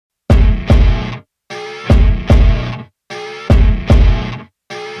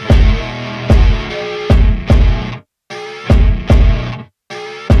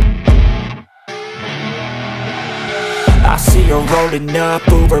Rolling up,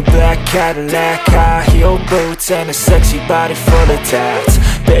 Uber black Cadillac, high heel boots and a sexy body full of tats.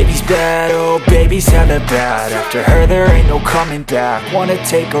 Baby's bad, oh baby's hella bad. After her there ain't no coming back. Wanna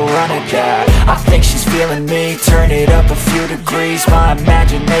take a run at that. I think she's feeling me. Turn it up a few degrees. My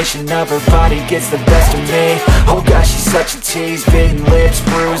imagination of her body gets the best of me. Oh gosh, she's such a tease. Bitten lips,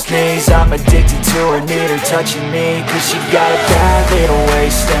 bruised knees. I'm addicted to her, need her touching me. Cause she got a bad little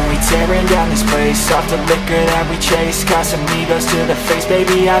waist, and we tearing down this place. Off the liquor that we chase. Casamigos to the face,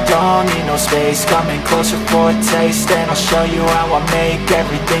 baby I don't need no space. Coming closer for a taste, and I'll show you how I make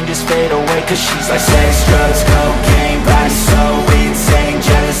everything just fade away. Cause she's like sex, drugs, cocaine, body so insane.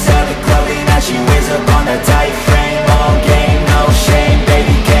 Jealous of the clothing that she wears up on that tight frame. All game, no shame,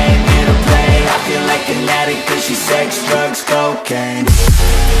 baby came here to play. I feel like an addict cause she's sex, drugs, cocaine.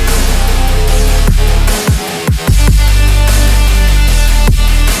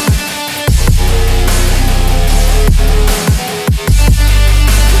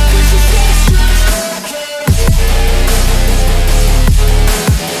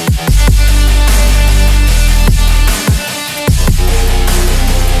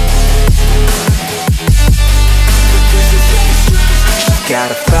 Got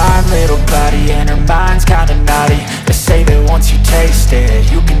a fine little body and her mind's kinda naughty. They say that once you taste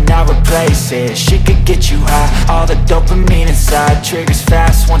it, you cannot replace it. She could get you high, all the dopamine inside triggers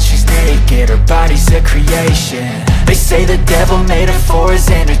fast once she's naked. Her body's a creation. They say the devil made her for his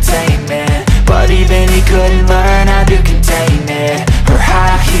entertainment, but even he couldn't learn how to contain it. Her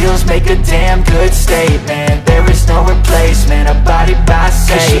high heels make a damn good statement. There is no replacement, a body by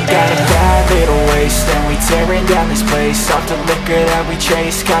Satan. Cause she got a bad little waist, and we tearing down this place. Off the liquor that we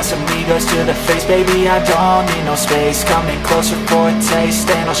chase. Casamigos to the face, baby I don't need no space. Coming closer for a taste,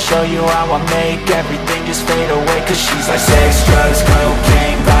 and I'll show you how I make everything just fade away. Cause she's like sex, drugs,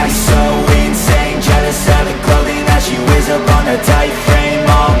 cocaine, body so insane. Jealous of the clothing that she wears up on her top.